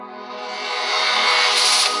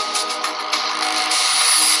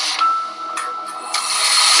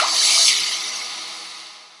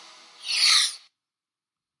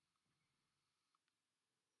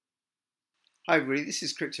Hi everybody, this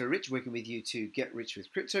is Crypto Rich working with you to get rich with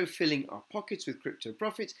crypto, filling our pockets with crypto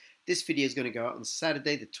profits. This video is going to go out on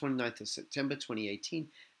Saturday, the 29th of September 2018.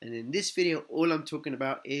 And in this video, all I'm talking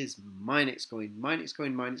about is Minexcoin,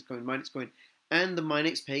 and the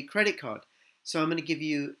Minexpay credit card. So I'm going to give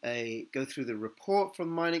you go through the report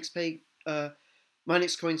from Minexcoin,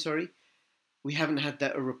 sorry. We haven't had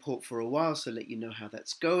a report for a while, so let you know how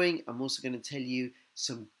that's going. I'm also going to tell you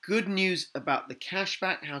some good news about the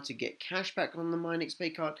cashback, how to get cashback on the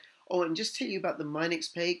Minexpay card. Oh, and just tell you about the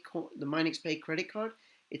Minexpay credit card.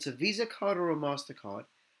 It's a Visa card or a MasterCard.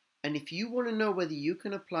 And if you want to know whether you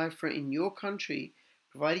can apply for it in your country,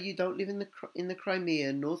 provided you don't live in the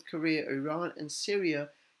Crimea, North Korea, Iran, and Syria,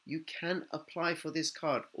 you can apply for this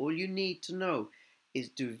card. All you need to know is,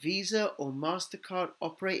 do Visa or MasterCard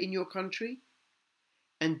operate in your country?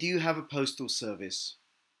 And do you have a postal service?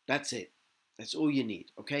 That's it. That's all you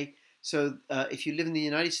need, okay? So if you live in the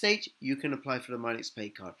United States, you can apply for the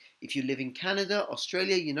Minexpay card. If you live in Canada,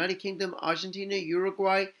 Australia, United Kingdom, Argentina,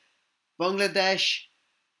 Uruguay, Bangladesh,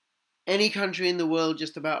 any country in the world,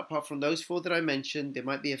 just about apart from those four that I mentioned, there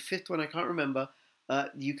might be a fifth one, I can't remember,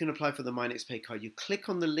 you can apply for the Minexpay card. You click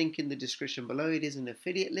on the link in the description below. It is an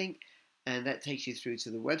affiliate link, and that takes you through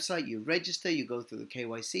to the website. You register, you go through the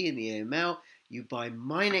KYC and the AML, you buy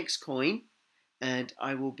Minexcoin, and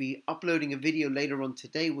I will be uploading a video later on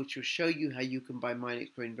today which will show you how you can buy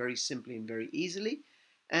Minexcoin very simply and very easily,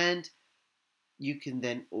 and you can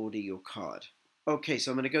then order your card. Okay,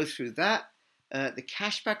 so I'm going to go through that, the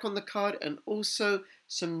cashback on the card, and also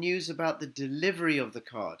some news about the delivery of the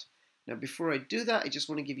card. Now before I do that, I just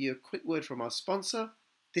want to give you a quick word from our sponsor.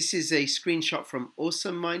 This is a screenshot from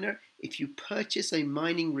Awesome Miner. If you purchase a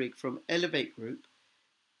mining rig from Elevate Group,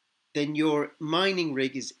 then your mining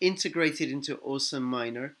rig is integrated into Awesome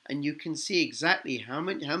Miner, and you can see exactly how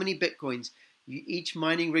many bitcoins each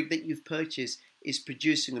mining rig that you've purchased is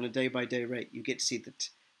producing on a day-by-day rate. You get to see the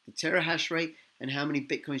terahash rate and how many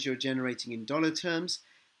bitcoins you're generating in dollar terms.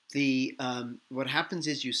 What happens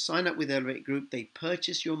is you sign up with Elevate Group, they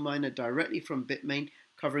purchase your miner directly from Bitmain,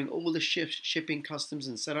 covering all the shipping, customs,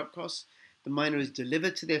 and setup costs. The miner is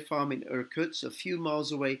delivered to their farm in Irkutsk, a few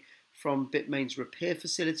miles away from Bitmain's repair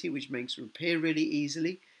facility, which makes repair really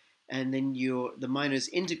easily. And then the miner is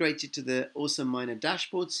integrated to the Awesome Miner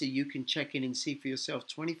dashboard, so you can check in and see for yourself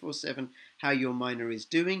 24/7 how your miner is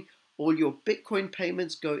doing. All your Bitcoin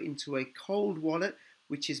payments go into a cold wallet,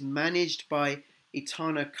 which is managed by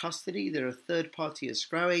Etana Custody. They're a third-party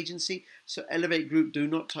escrow agency, so Elevate Group do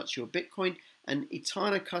not touch your Bitcoin. And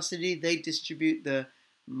Etana Custody, they distribute the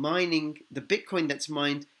Bitcoin that's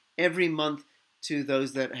mined every month to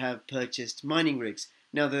those that have purchased mining rigs.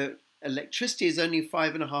 Now the electricity is only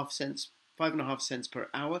 5.5 cents per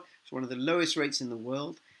hour. It's one of the lowest rates in the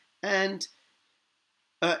world. And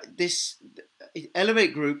this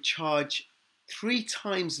Elevate Group charge 3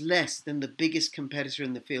 times less than the biggest competitor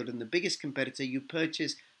in the field. And the biggest competitor, you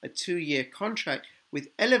purchase a 2-year contract. With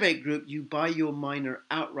Elevate Group, you buy your miner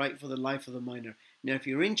outright for the life of the miner. Now, if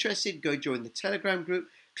you're interested, go join the Telegram group.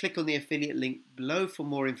 Click on the affiliate link below for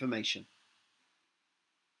more information.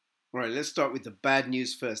 All right, let's start with the bad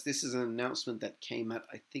news first. This is an announcement that came out,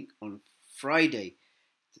 I think, on Friday,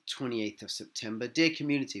 the 28th of September. Dear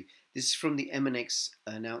community, this is from the MNX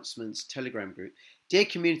Announcements Telegram group. Dear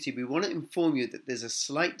community, we want to inform you that there's a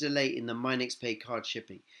slight delay in the Minexpay card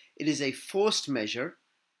shipping. It is a forced measure.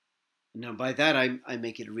 Now, by that, I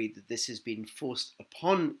make it read that this has been forced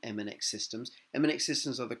upon MNX Systems. MNX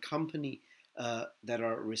Systems are the company that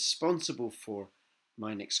are responsible for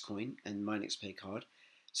Minexcoin and Minexpay card.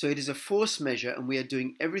 So it is a forced measure, and we are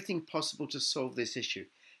doing everything possible to solve this issue.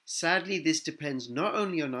 Sadly, this depends not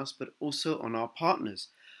only on us, but also on our partners.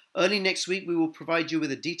 Early next week, we will provide you with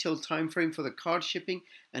a detailed time frame for the card shipping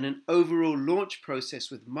and an overall launch process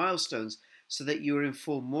with milestones so that you are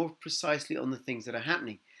informed more precisely on the things that are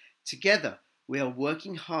happening. Together, we are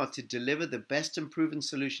working hard to deliver the best and proven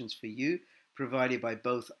solutions for you, provided by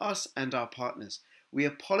both us and our partners. We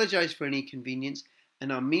apologize for any inconvenience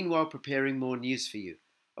and are meanwhile preparing more news for you.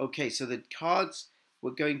 Okay, so the cards, they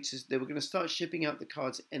were going to start shipping out the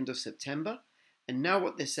cards end of September, and now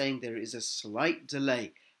what they're saying, there is a slight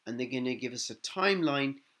delay, and they're going to give us a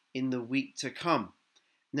timeline in the week to come.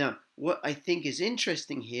 Now, what I think is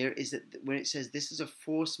interesting here is that when it says this is a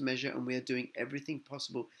forced measure and we are doing everything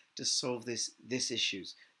possible to solve these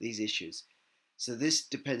issues. So this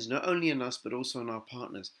depends not only on us, but also on our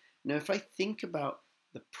partners. Now, if I think about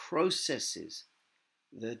the processes,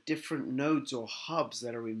 the different nodes or hubs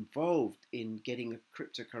that are involved in getting a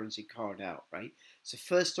cryptocurrency card out, right? So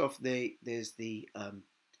first off, there's the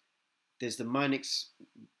Minex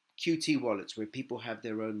QT wallets where people have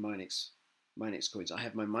their own Minex Minex coins. I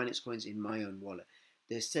have my Minex coins in my own wallet.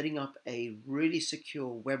 They're setting up a really secure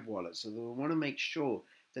web wallet. So they want to make sure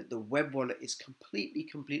that the web wallet is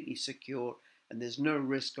completely secure and there's no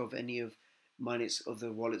risk of any of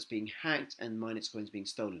the wallets being hacked and Minex coins being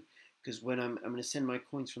stolen. Because when I'm going to send my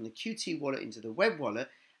coins from the QT wallet into the web wallet,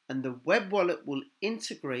 and the web wallet will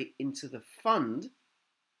integrate into the fund,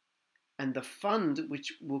 and the fund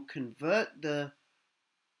which will convert the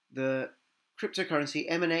cryptocurrency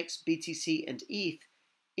MNX, BTC, and ETH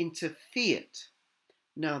into fiat.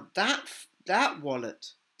 Now that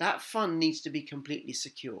wallet, that fund needs to be completely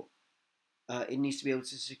secure. It needs to be able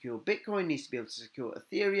to secure Bitcoin, needs to be able to secure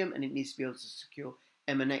Ethereum, and it needs to be able to secure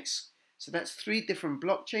MNX. So that's 3 different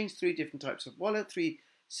blockchains, 3 different types of wallet, 3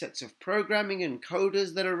 sets of programming and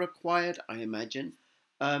coders that are required, I imagine.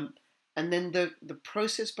 And then the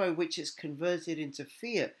process by which it's converted into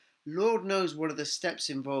fiat, Lord knows what are the steps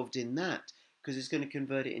involved in that, because it's going to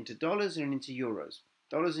convert it into dollars and into euros.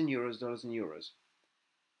 Dollars and euros, dollars and euros.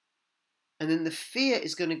 And then the fiat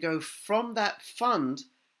is going to go from that fund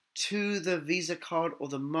to the Visa card or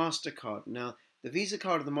the MasterCard. Now, the Visa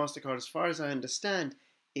card or the MasterCard, as far as I understand,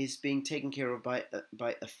 is being taken care of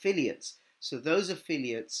by affiliates. So those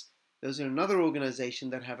affiliates, those are another organization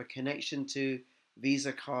that have a connection to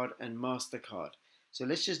Visa card and MasterCard. So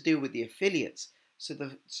let's just deal with the affiliates. So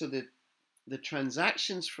the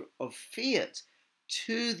transactions of fiat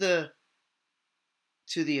to the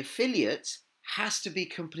affiliates has to be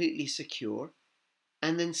completely secure,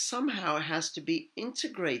 and then somehow it has to be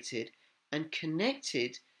integrated and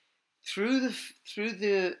connected through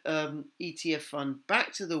the ETF fund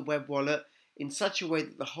back to the web wallet in such a way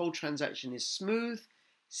that the whole transaction is smooth,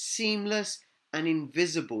 seamless, and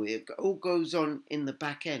invisible. It all goes on in the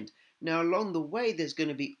back end. Now, along the way, there's going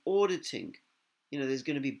to be auditing. There's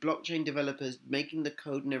going to be blockchain developers making the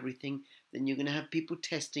code and everything. Then you're going to have people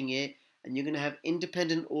testing it, and you're going to have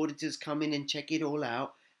independent auditors come in and check it all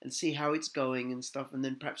out and see how it's going and stuff, and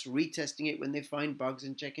then perhaps retesting it when they find bugs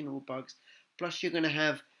and checking all bugs. Plus, you're going to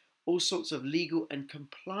have all sorts of legal and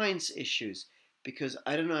compliance issues, because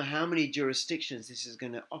I don't know how many jurisdictions this is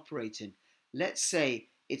going to operate in. Let's say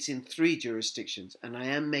it's in 3 jurisdictions, and I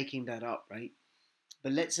am making that up, right?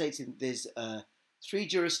 But let's say there's 3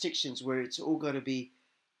 jurisdictions where it's all got to be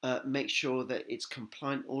make sure that it's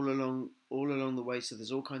compliant all along the way. So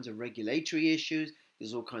there's all kinds of regulatory issues,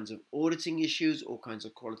 there's all kinds of auditing issues, all kinds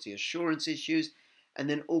of quality assurance issues, and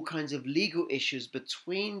then all kinds of legal issues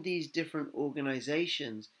between these different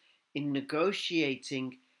organizations in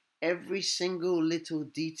negotiating every single little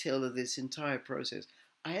detail of this entire process.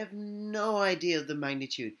 I have no idea of the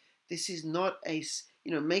magnitude. This is not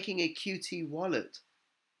making a QT wallet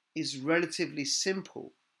is relatively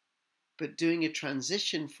simple, but doing a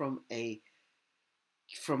transition from a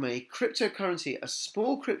cryptocurrency, a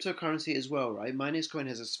small cryptocurrency as well, right? Minexcoin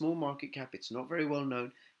has a small market cap. It's not very well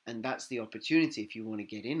known, and that's the opportunity if you want to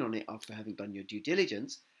get in on it after having done your due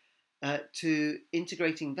diligence, to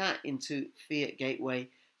integrating that into Fiat Gateway,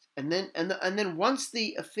 and then once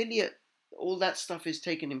the affiliate, all that stuff is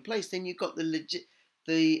taken in place, then you've got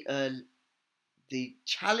the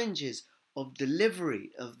challenges of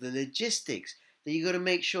delivery, of the logistics. That you got to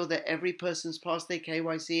make sure that every person's passed their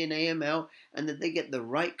KYC and AML, and that they get the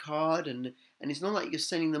right card, and it's not like you're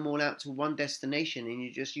sending them all out to one destination and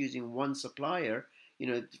you're just using one supplier,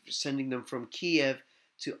 sending them from Kiev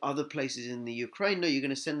to other places in the Ukraine. No, you're going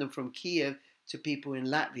to send them from Kiev to people in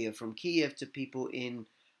Latvia, from Kiev to people in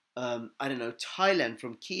Thailand,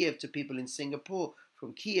 from Kiev to people in Singapore,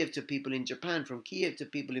 from Kiev to people in Japan, from Kiev to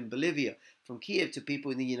people in Bolivia, from Kiev to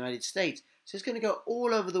people in the United States. So it's going to go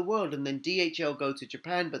all over the world, and then DHL go to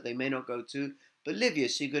Japan, but they may not go to Bolivia,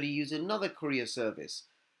 so you've got to use another courier service.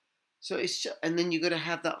 So and then you've got to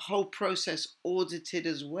have that whole process audited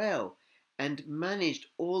as well and managed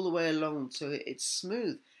all the way along so it's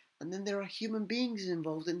smooth. And then there are human beings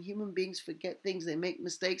involved, and human beings forget things, they make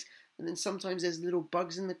mistakes, and then sometimes there's little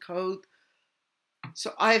bugs in the code.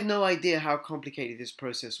 So I have no idea how complicated this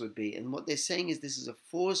process would be, and what they're saying is this is a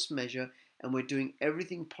forced measure, and we're doing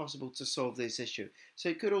everything possible to solve this issue. So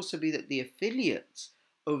it could also be that the affiliates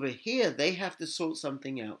over here, they have to sort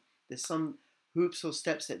something out. There's some hoops or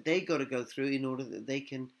steps that they got to go through in order that they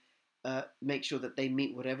can make sure that they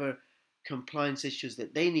meet whatever compliance issues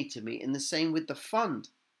that they need to meet. And the same with the fund.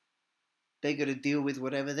 They got to deal with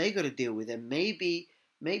whatever they got to deal with. And maybe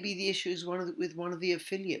the issue is with one of the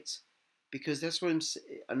affiliates. Because that's what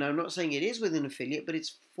and I'm not saying it is with an affiliate, but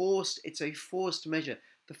it's forced. It's a forced measure.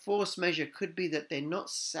 The forced measure could be that they're not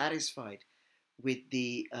satisfied with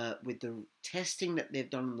the testing that they've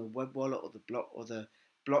done on the web wallet or the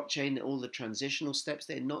blockchain, all the transitional steps.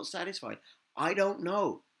 They're not satisfied. I don't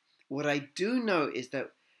know. What I do know is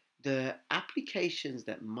that the applications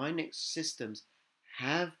that Minex systems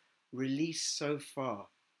have released so far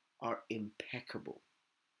are impeccable.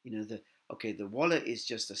 You know, the wallet is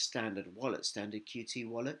just a standard wallet, standard QT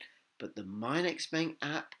wallet, but the Minexpay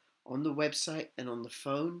app on the website and on the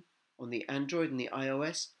phone, on the Android and the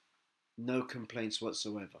iOS, no complaints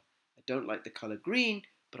whatsoever. I don't like the color green,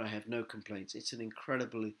 but I have no complaints. It's an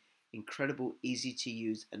incredible, easy to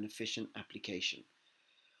use and efficient application.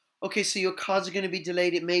 Okay, so your cards are going to be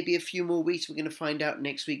delayed. It may be a few more weeks. We're going to find out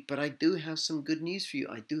next week, but I do have some good news for you.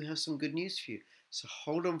 So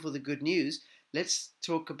hold on for the good news. Let's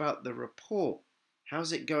talk about the report.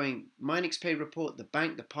 How's it going? Minexpay report, the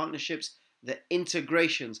bank, the partnerships, the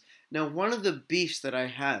integrations. Now, one of the beefs that I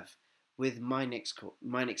have with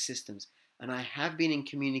Minex systems, and I have been in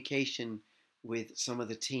communication with some of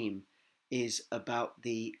the team, is about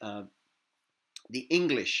the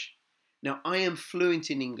English. Now, I am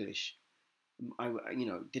fluent in English. I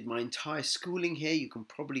did my entire schooling here. You can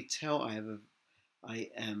probably tell I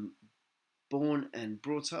am born and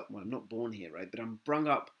brought up. Well, I'm not born here, right? But I'm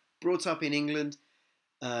brought up in England.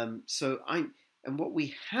 And what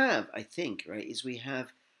we have, I think, right, is we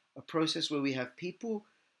have a process where we have people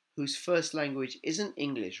whose first language isn't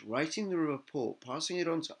English writing the report, passing it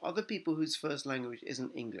on to other people whose first language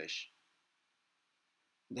isn't English.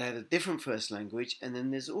 They have a different first language, and then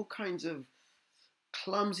there's all kinds of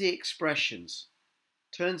clumsy expressions,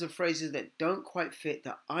 turns of phrases that don't quite fit,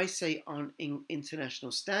 that I say aren't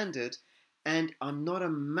international standard, and are not a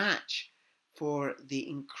match for the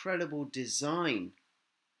incredible design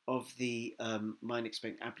of the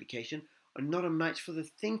Minexpay application, are not a match for the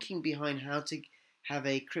thinking behind how to have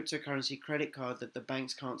a cryptocurrency credit card that the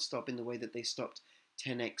banks can't stop in the way that they stopped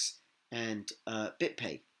 10x and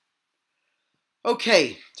BitPay.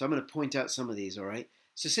 Okay, so I'm going to point out some of these, all right?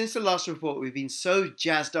 So since the last report, we've been so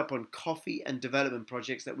jazzed up on coffee and development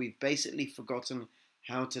projects that we've basically forgotten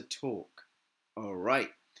how to talk. All right,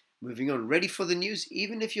 moving on. Ready for the news?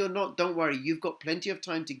 Even if you're not, don't worry. You've got plenty of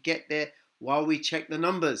time to get there while we check the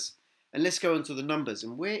numbers. And let's go into the numbers.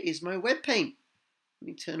 And where is my web paint? Let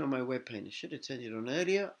me turn on my web paint. I should have turned it on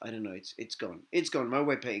earlier. I don't know. It's gone. It's gone. My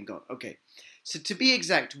web paint gone. Okay. So to be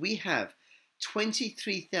exact, we have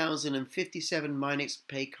 23,057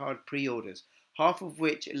 Minexpay card pre-orders, half of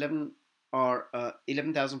which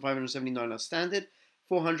 11,579 are standard,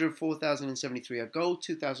 404,073 are gold,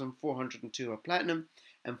 2,402 are platinum,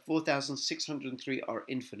 and 4,603 are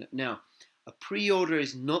infinite. Now, a pre-order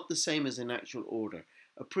is not the same as an actual order.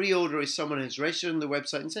 A pre-order is someone who's registered on the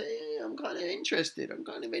website and said, I'm kind of interested,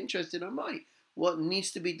 I might. What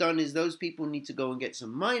needs to be done is those people need to go and get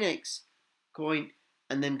some Minex coin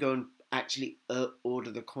and then go and actually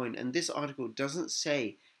order the coin. And this article doesn't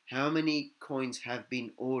say how many coins have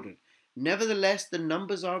been ordered. Nevertheless, the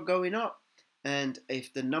numbers are going up. And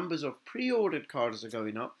if the numbers of pre-ordered cards are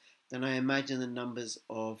going up, then I imagine the numbers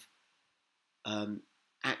of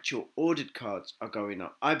actual ordered cards are going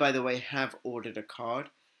up. I, by the way, have ordered a card.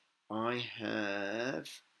 And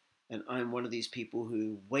I'm one of these people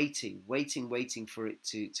who waiting for it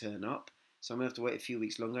to turn up. So I'm going to have to wait a few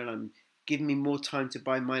weeks longer, and I'm giving me more time to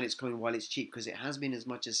buy Minex coin while it's cheap, because it has been as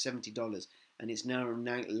much as $70, and it's now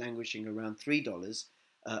languishing around $3.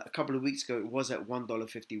 A couple of weeks ago, it was at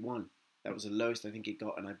 $1.51. That was the lowest I think it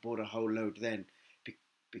got, and I bought a whole load then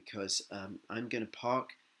because I'm going to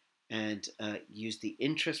park and use the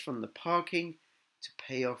interest from the parking to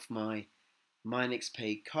pay off my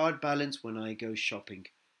Minexpay card balance when I go shopping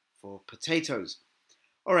for potatoes.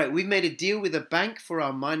 All right, we've made a deal with a bank for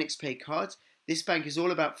our Minexpay cards. This bank is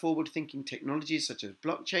all about forward-thinking technologies such as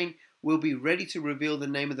blockchain. We'll be ready to reveal the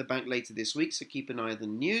name of the bank later this week, so keep an eye on the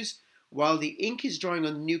news. While the ink is drying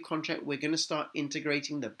on the new contract, we're going to start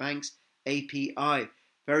integrating the bank's API.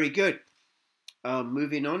 Very good.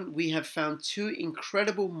 Moving on, we have found two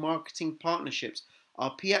incredible marketing partnerships.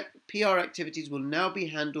 Our PR activities will now be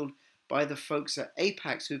handled by the folks at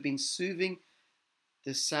Apex, who've been soothing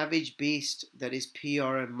the savage beast that is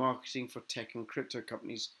PR and marketing for tech and crypto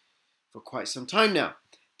companies for quite some time now.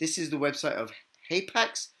 This is the website of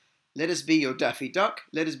Apex. Let us be your Daffy Duck.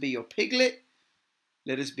 Let us be your Piglet.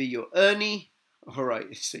 Let us be your Ernie. All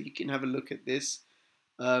right, so you can have a look at this.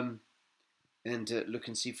 And look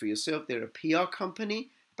and see for yourself. They're a PR company.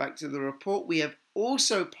 Back to the report. We have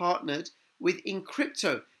also partnered with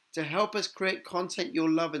Encrypto to help us create content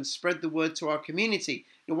you'll love and spread the word to our community.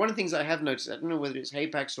 Now, one of the things I have noticed, I don't know whether it's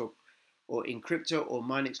Hapax or Encrypto or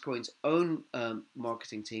Minexcoin's own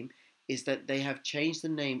marketing team, is that they have changed the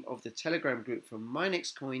name of the Telegram group from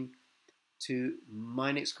Minexcoin to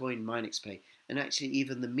Minexcoin Minexpay. And actually,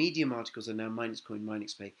 even the Medium articles are now Minexcoin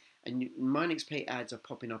Minexpay. And Minexpay ads are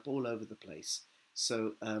popping up all over the place.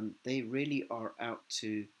 So they really are out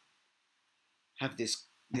to have this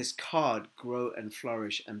card grow and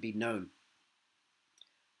flourish and be known.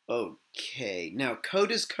 Okay, now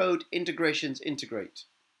coders code, integrations integrate.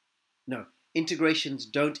 No, integrations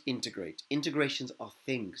don't integrate. Integrations are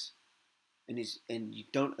things, and you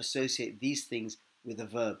don't associate these things with a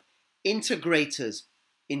verb. Integrators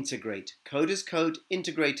integrate. Coders code,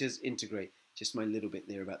 integrators integrate. Just my little bit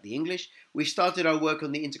there about the English. We started our work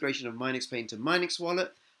on the integration of Minexpay into Minex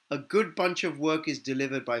Wallet. A good bunch of work is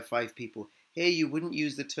delivered by 5 people. Here you wouldn't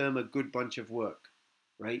use the term a good bunch of work,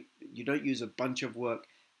 right? You don't use a bunch of work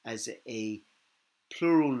as a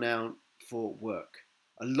plural noun for work.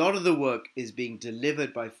 A lot of the work is being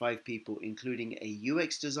delivered by 5 people, including a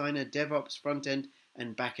UX designer, DevOps, front-end,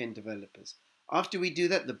 and back-end developers. After we do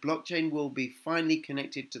that, the blockchain will be finally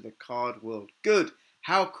connected to the card world. Good!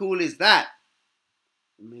 How cool is that?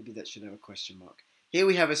 Maybe that should have a question mark. Here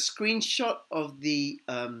we have a screenshot of the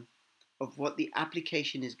of what the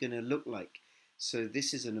application is going to look like. So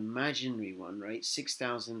this is an imaginary one, right?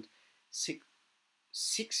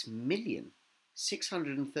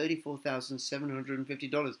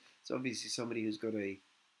 $6,634,750. It's obviously somebody who's got a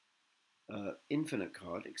infinite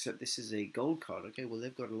card, except this is a gold card. Okay, well,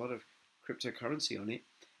 they've got a lot of cryptocurrency on it,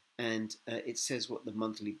 and it says what the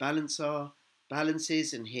monthly balance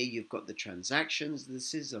is, and here you've got the transactions.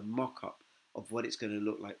 This is a mock-up of what it's going to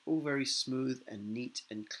look like, all very smooth and neat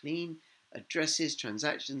and clean. Addresses,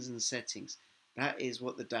 transactions, and settings. That is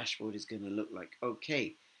what the dashboard is going to look like.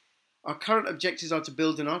 Okay. Our current objectives are to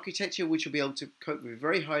build an architecture which will be able to cope with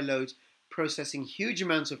very high loads, processing huge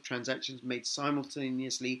amounts of transactions made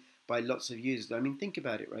simultaneously by lots of users. I mean, think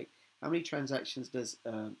about it, right? How many transactions does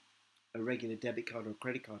a regular debit card or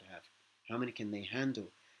credit card have? How many can they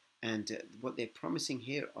handle? And what they're promising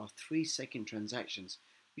here are 3-second transactions,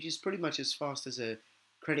 which is pretty much as fast as a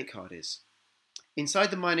credit card is.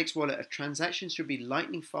 Inside the Minex wallet, a transaction should be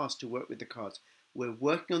lightning fast to work with the cards. We're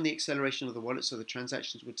working on the acceleration of the wallet so the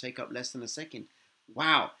transactions would take up less than a second.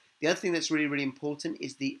 Wow! The other thing that's really, really important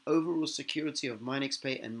is the overall security of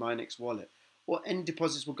Minexpay and Minex wallet. Or any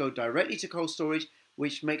deposits will go directly to cold storage,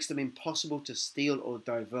 which makes them impossible to steal or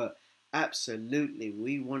divert. Absolutely,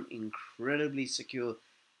 we want incredibly secure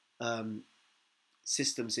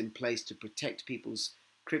systems in place to protect people's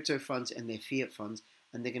crypto funds and their fiat funds.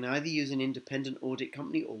 And they're going to either use an independent audit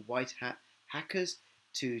company or white hat hackers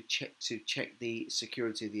to check the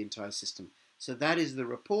security of the entire system. So that is the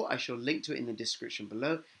report. I shall link to it in the description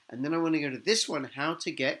below. And then I want to go to this one, how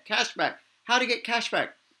to get cashback. How to get cashback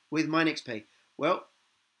with Minexpay. Well,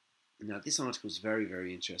 now this article is very,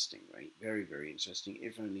 very interesting, right? Very, very interesting,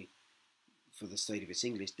 if only for the state of its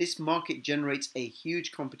English. This market generates a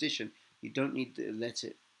huge competition. You don't need the letter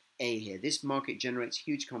A here. This market generates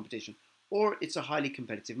huge competition, or it's a highly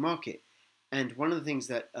competitive market. And one of the things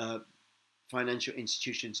that financial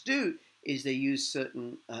institutions do is they use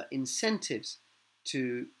certain incentives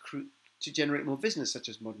to generate more business, such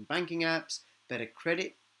as modern banking apps, better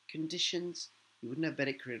credit conditions. You wouldn't have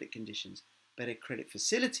better credit conditions, better credit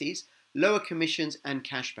facilities, lower commissions, and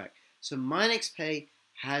cashback. So Minexpay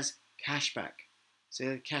has cashback.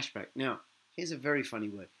 So cashback. Now, here's a very funny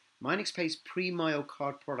word. Minexpay's pre-mile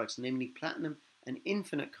card products, namely Platinum and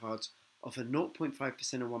Infinite cards, offer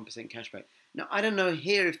 0.5% and 1% cashback. Now, I don't know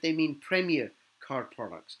here if they mean Premier card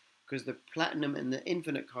products, because the Platinum and the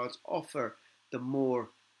Infinite cards offer the more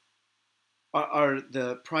are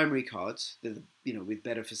the primary cards, with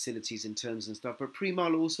better facilities and terms and stuff. But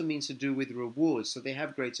pre-mile also means to do with rewards, so they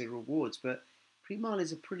have greater rewards. But pre-mile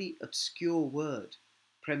is a pretty obscure word.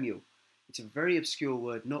 Premier. It's a very obscure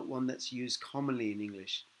word, not one that's used commonly in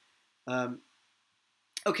English.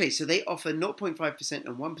 Okay, so they offer 0.5%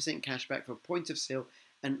 and 1% cashback for point of sale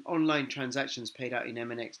and online transactions paid out in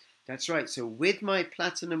MNX. That's right, so with my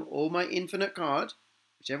Platinum or my Infinite card,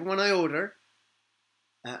 whichever one I order,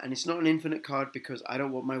 and it's not an Infinite card because I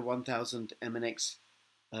don't want my 1000 MNX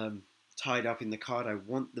tied up in the card, I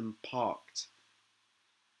want them parked.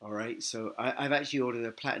 Alright, so I've actually ordered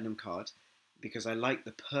a Platinum card because I like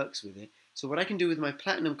the perks with it. So what I can do with my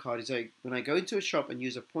Platinum card is when I go into a shop and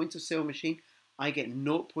use a point of sale machine, I get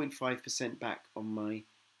 0.5% back on my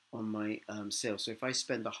sale. So if I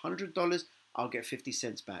spend $100, I'll get 50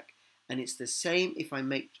 cents back. And it's the same if I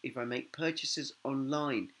make purchases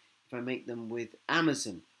online. If I make them with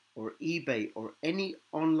Amazon or eBay or any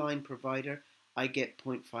online provider, I get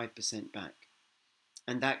 0.5% back.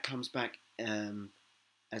 And that comes back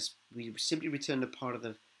as we simply return a part of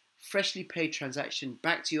the freshly paid transaction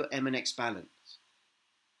back to your MNX balance.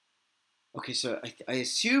 Okay, so I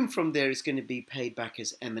assume from there it's going to be paid back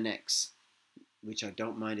as MNX. which I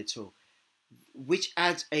don't mind at all, which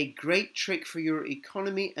adds a great trick for your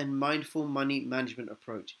economy and mindful money management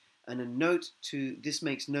approach. And a note to this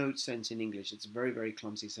makes no sense in English. It's a very, very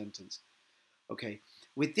clumsy sentence. Okay,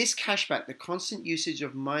 with this cashback, the constant usage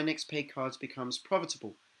of Minexpay cards becomes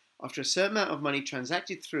profitable. After a certain amount of money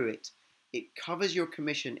transacted through it, it covers your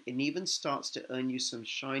commission and even starts to earn you some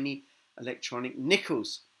shiny electronic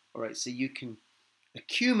nickels. All right, so you can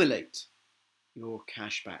accumulate your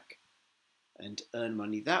cashback and earn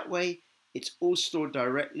money that way. It's all stored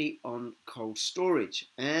directly on cold storage.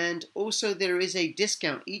 And also there is a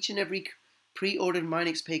discount. Each and every pre-ordered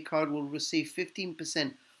Minexpay card will receive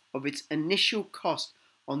 15% of its initial cost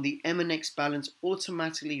on the MNX balance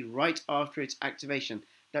automatically right after its activation.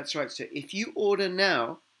 That's right. So if you order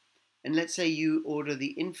now, and let's say you order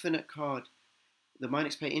the Infinite card, the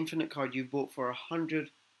Minexpay Infinite card you've bought for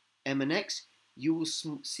 100 MNX, you will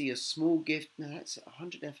see a small gift. No, that's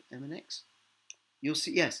 100 MNX. You'll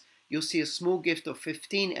see, yes, you'll see a small gift of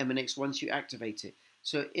 15 MNX once you activate it.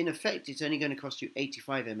 So in effect, it's only going to cost you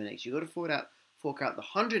 85 MNX. You've got to fork out the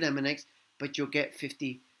 100 MNX, but you'll get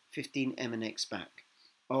 15 MNX back.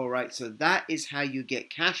 All right, so that is how you get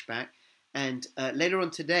cash back. And later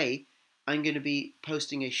on today, I'm going to be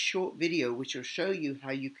posting a short video which will show you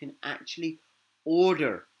how you can actually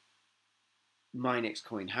order Minex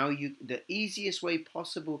coin, the easiest way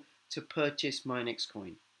possible to purchase Minex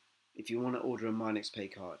coin if you want to order a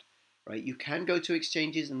Minexpay card, right? You can go to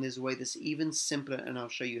exchanges and there's a way that's even simpler and I'll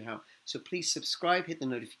show you how. So please subscribe, hit the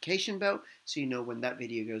notification bell so you know when that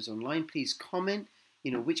video goes online. Please comment,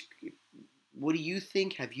 what do you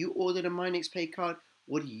think? Have you ordered a Minexpay card?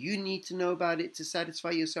 What do you need to know about it to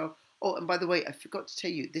satisfy yourself? Oh, and by the way, I forgot to tell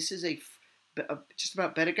you, this is just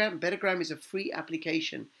about Bettergram. Bettergram is a free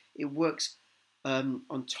application. It works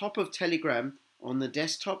on top of Telegram on the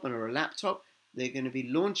desktop and or a laptop. They're going to be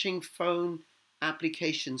launching phone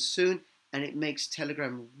applications soon, and it makes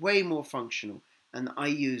Telegram way more functional. And I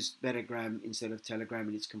use Bettergram instead of Telegram,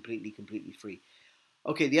 and it's completely free.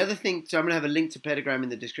 Okay, the other thing, so I'm going to have a link to Bettergram in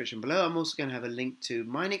the description below. I'm also going to have a link to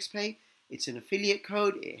Minexpay. It's an affiliate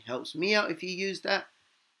code. It helps me out if you use that,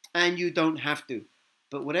 and you don't have to.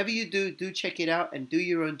 But whatever you do, do check it out and do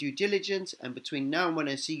your own due diligence. And between now and when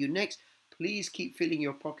I see you next, please keep filling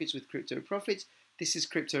your pockets with crypto profits. This is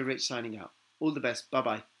Crypto Rich signing out. All the best.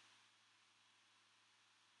 Bye-bye.